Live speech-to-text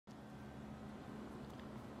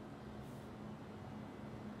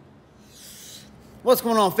What's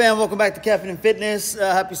going on, fam? Welcome back to Caffeine and Fitness.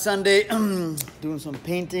 Happy Sunday. Doing some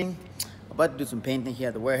painting. About to do some painting here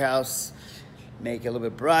at the warehouse. Make it a little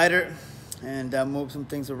bit brighter. And move some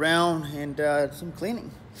things around. And some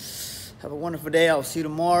cleaning. Have a wonderful day. I'll see you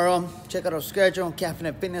tomorrow. Check out our schedule on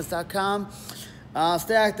caffeineandfitness.com.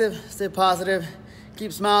 Stay active. Stay positive.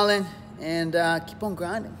 Keep smiling. And keep on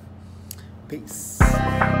grinding. Peace.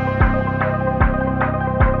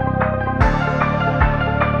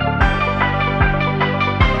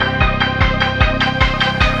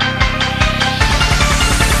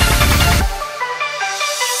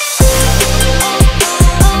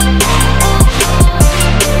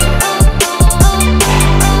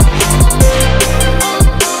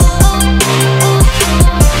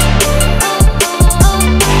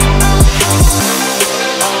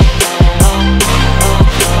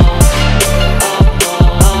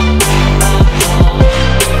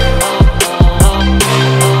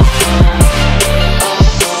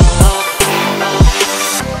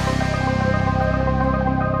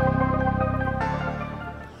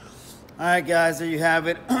 Alright guys, there you have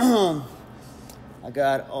it. I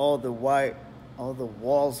got all the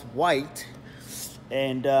walls white,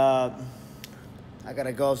 and I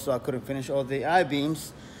gotta go, so I couldn't finish all the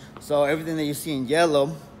I-beams. So everything that you see in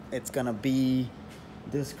yellow, it's gonna be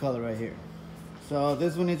this color right here. So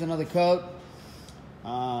this one needs another coat.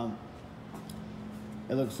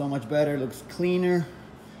 It looks so much better, it looks cleaner.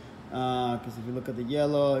 Because if you look at the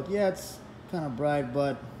yellow, yeah, it's kind of bright,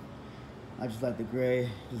 but I just like the gray.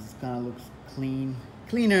 This kind of looks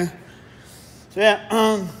cleaner. So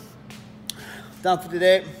yeah, done for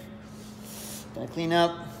today. Gonna clean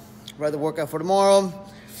up, write the workout for tomorrow,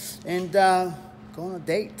 and go on a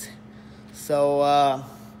date. So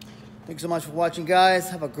thanks so much for watching, guys.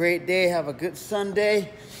 Have a great day. Have a good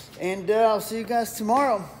Sunday, and I'll see you guys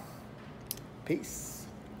tomorrow. Peace.